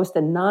to post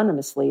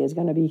anonymously is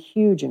going to be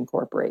huge in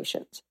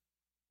corporations.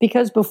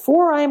 Because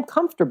before I am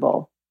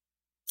comfortable,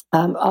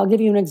 I'll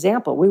give you an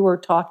example. We were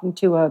talking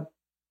to a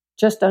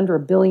just under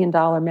 $1 billion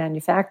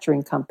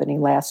manufacturing company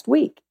last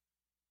week.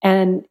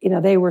 And,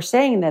 they were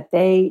saying that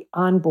they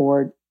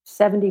onboard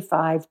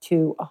 75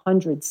 to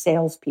 100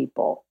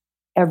 salespeople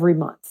every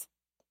month.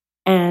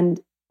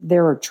 And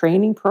there are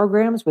training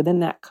programs within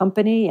that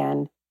company,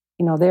 and,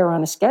 they're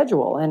on a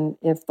schedule. And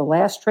if the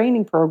last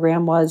training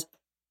program was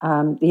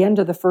the end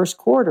of the first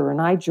quarter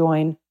and I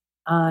join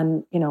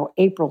on,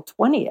 April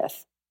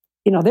 20th,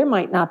 there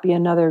might not be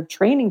another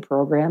training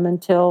program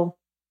until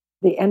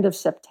the end of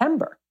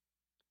September.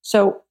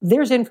 So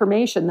there's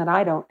information that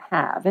I don't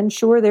have. And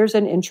sure, there's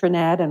an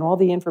intranet and all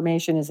the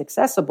information is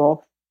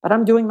accessible, but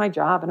I'm doing my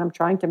job and I'm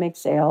trying to make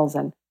sales.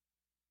 And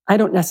I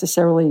don't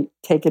necessarily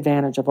take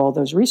advantage of all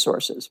those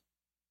resources,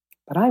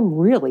 but I'm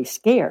really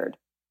scared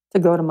to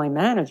go to my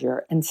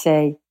manager and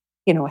say,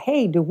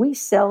 hey, do we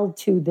sell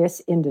to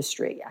this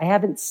industry? I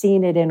haven't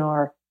seen it in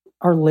our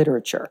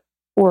literature.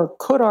 Or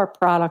could our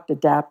product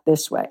adapt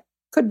this way?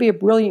 Could be a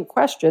brilliant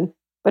question,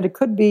 but it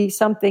could be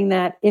something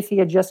that if he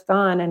had just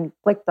gone and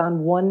clicked on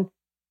one,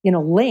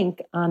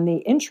 link on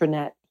the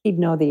intranet, he'd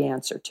know the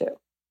answer to.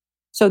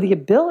 So the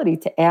ability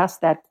to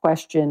ask that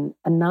question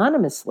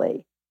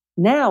anonymously,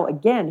 now,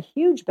 again,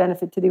 huge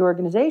benefit to the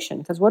organization,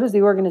 because what does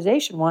the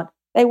organization want?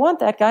 They want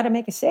that guy to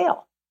make a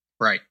sale.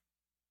 Right.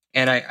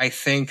 And I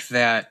think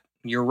that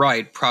you're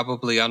right,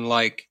 probably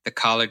unlike the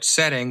college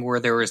setting where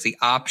there was the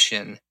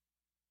option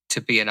to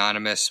be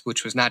anonymous,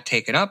 which was not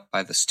taken up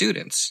by the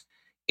students.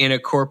 In a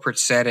corporate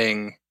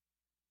setting,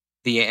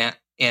 the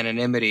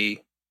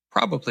anonymity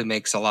probably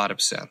makes a lot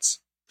of sense.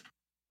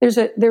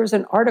 There was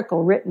an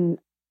article written,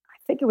 I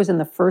think it was in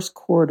the first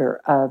quarter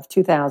of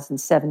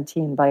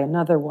 2017 by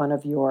another one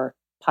of your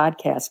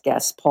podcast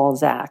guests, Paul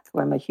Zak,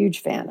 who I'm a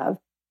huge fan of,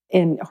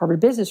 in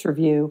Harvard Business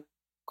Review,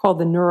 called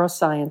The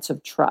Neuroscience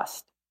of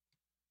Trust.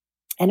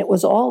 And it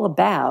was all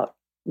about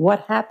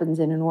what happens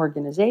in an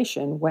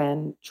organization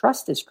when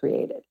trust is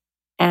created.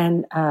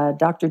 And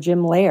Dr.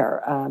 Jim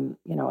Lair,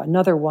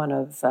 another one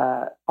of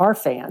our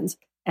fans,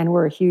 and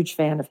we're a huge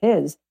fan of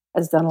his,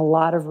 has done a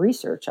lot of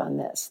research on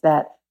this,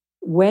 that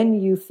when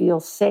you feel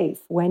safe,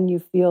 when you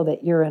feel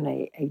that you're in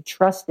a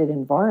trusted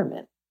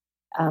environment,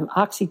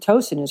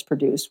 oxytocin is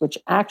produced, which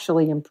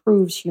actually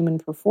improves human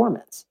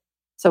performance.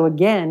 So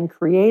again,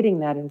 creating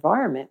that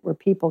environment where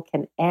people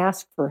can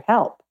ask for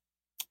help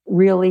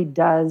really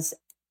does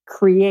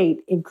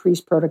create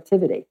increased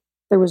productivity.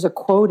 There was a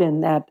quote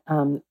in that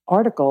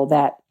article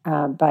that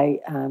by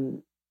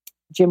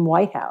Jim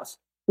Whitehouse,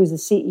 who's the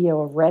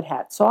CEO of Red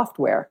Hat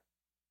Software.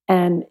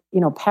 And,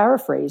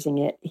 paraphrasing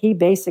it, he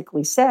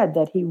basically said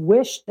that he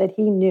wished that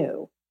he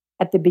knew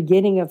at the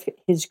beginning of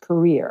his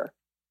career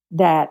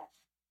that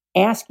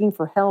asking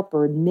for help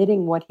or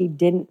admitting what he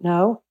didn't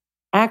know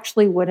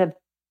actually would have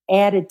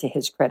added to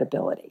his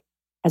credibility,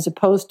 as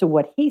opposed to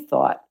what he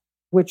thought,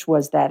 which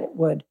was that it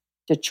would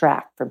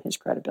detract from his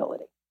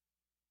credibility.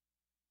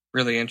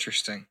 Really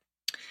interesting.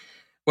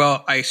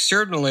 Well, I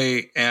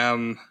certainly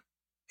am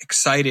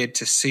excited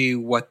to see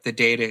what the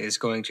data is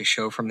going to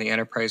show from the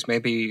enterprise.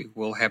 Maybe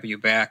we'll have you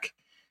back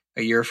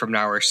a year from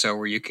now or so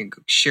where you can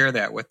share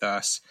that with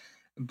us.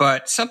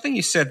 But something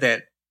you said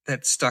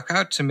that stuck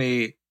out to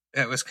me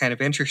that was kind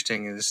of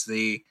interesting is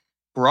the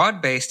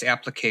broad-based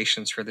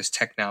applications for this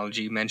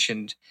technology. You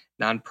mentioned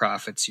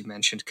nonprofits, you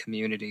mentioned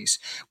communities.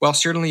 Well,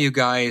 certainly you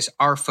guys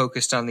are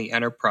focused on the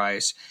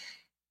enterprise.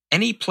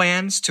 Any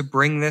plans to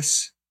bring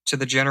this to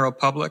the general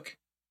public?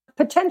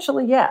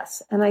 Potentially,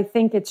 yes. And I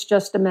think it's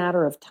just a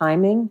matter of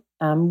timing.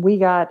 We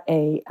got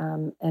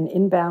an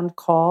inbound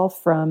call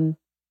from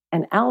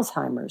an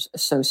Alzheimer's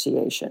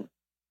association.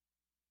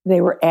 They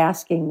were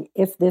asking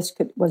if this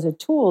was a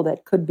tool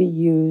that could be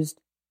used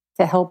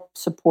to help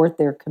support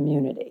their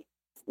community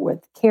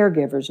with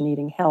caregivers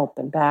needing help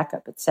and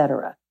backup, et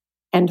cetera.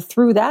 And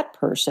through that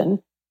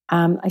person,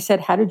 I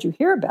said, how did you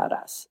hear about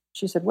us?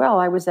 She said, well,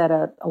 I was at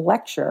a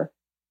lecture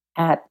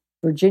at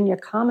Virginia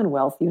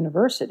Commonwealth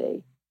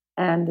University,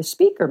 and the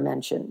speaker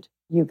mentioned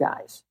you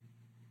guys.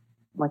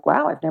 I'm like,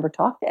 wow, I've never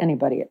talked to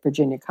anybody at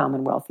Virginia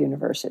Commonwealth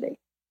University.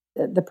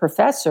 The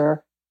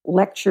professor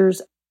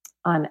lectures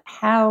on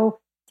how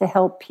to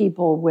help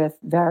people with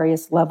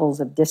various levels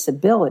of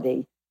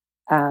disability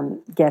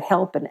get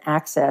help and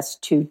access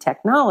to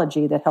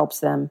technology that helps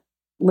them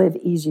live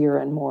easier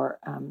and more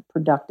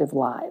productive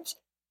lives.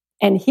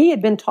 And he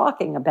had been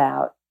talking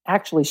about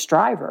actually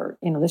Striver,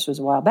 this was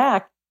a while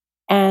back,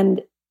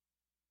 and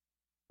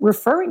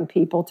referring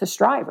people to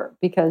Striver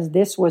because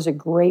this was a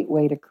great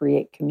way to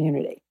create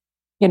community.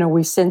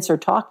 We since are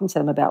talking to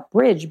them about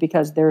Briiidge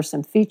because there are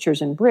some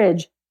features in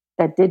Briiidge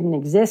that didn't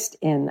exist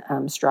in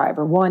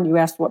Striver. One, you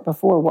asked what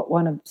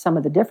some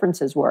of the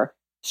differences were.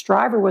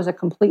 Striver was a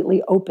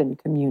completely open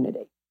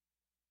community.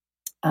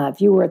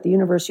 If you were at the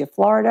University of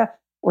Florida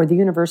or the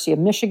University of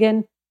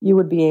Michigan, you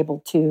would be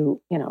able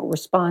to,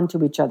 respond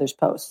to each other's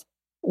posts.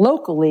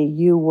 Locally,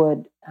 you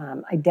would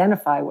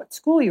identify what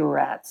school you were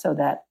at so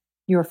that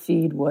your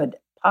feed would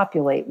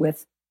populate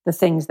with the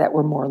things that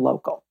were more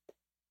local.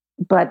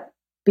 But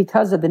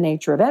because of the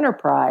nature of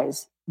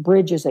enterprise,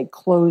 Briiidge is a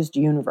closed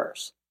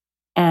universe.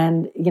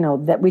 And,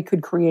 that we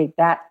could create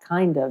that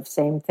kind of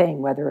same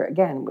thing, whether,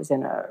 again, it was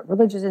in a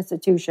religious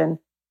institution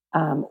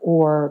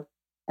or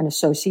an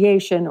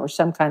association or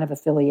some kind of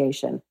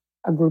affiliation,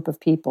 a group of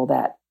people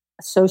that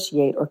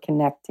associate or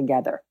connect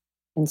together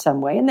in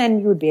some way. And then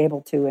you would be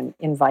able to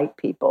invite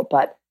people.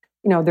 But,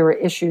 there were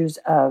issues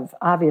of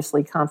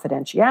obviously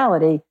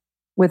confidentiality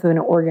within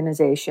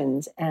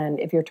organizations. And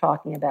if you're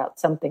talking about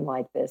something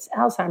like this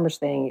Alzheimer's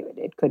thing,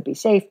 it could be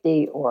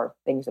safety or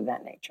things of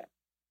that nature.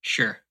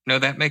 Sure. No,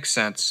 that makes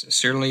sense.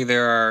 Certainly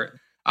there are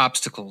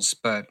obstacles,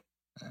 but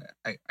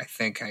I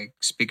think I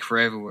speak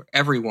for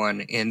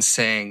everyone in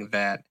saying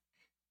that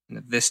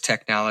this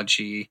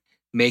technology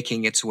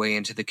making its way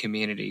into the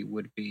community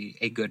would be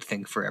a good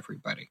thing for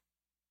everybody.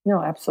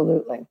 No,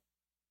 absolutely.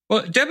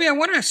 Well, Debbie, I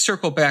want to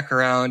circle back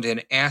around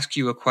and ask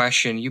you a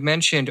question. You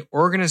mentioned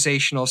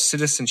organizational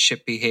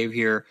citizenship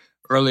behavior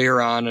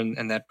earlier on,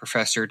 and that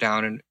professor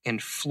down in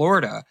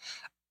Florida.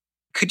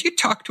 Could you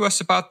talk to us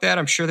about that?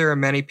 I'm sure there are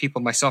many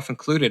people, myself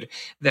included,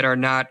 that are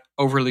not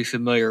overly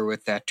familiar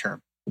with that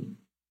term.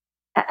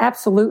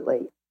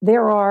 Absolutely.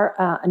 There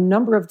are a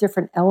number of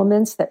different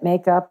elements that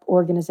make up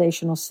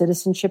organizational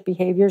citizenship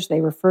behaviors.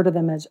 They refer to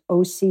them as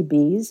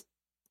OCBs.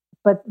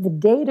 But the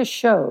data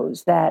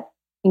shows that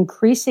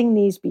increasing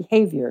these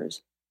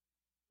behaviors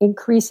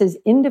increases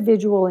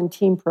individual and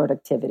team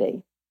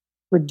productivity,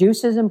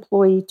 reduces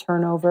employee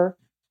turnover,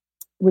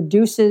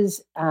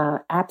 reduces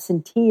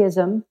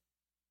absenteeism,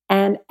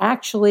 and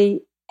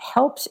actually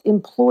helps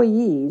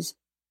employees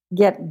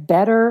get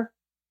better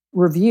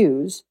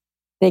reviews.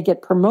 They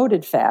get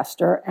promoted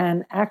faster,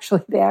 and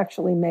they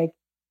actually make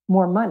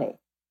more money.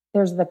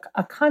 There's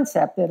a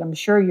concept that I'm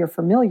sure you're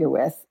familiar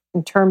with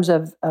in terms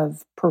of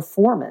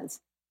performance,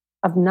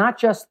 of not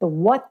just the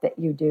what that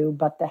you do,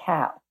 but the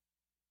how.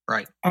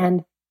 Right.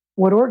 And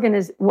what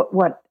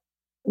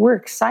we're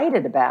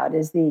excited about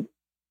is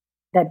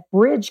that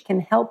Briiidge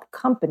can help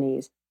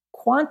companies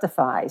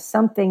quantify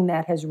something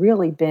that has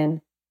really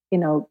been,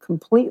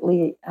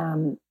 completely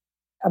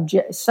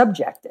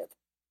subjective.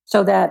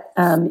 So that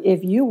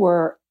if you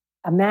were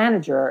a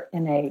manager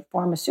in a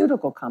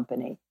pharmaceutical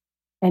company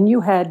and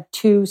you had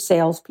two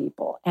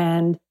salespeople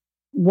and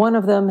one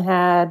of them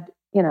had,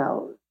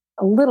 a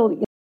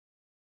little,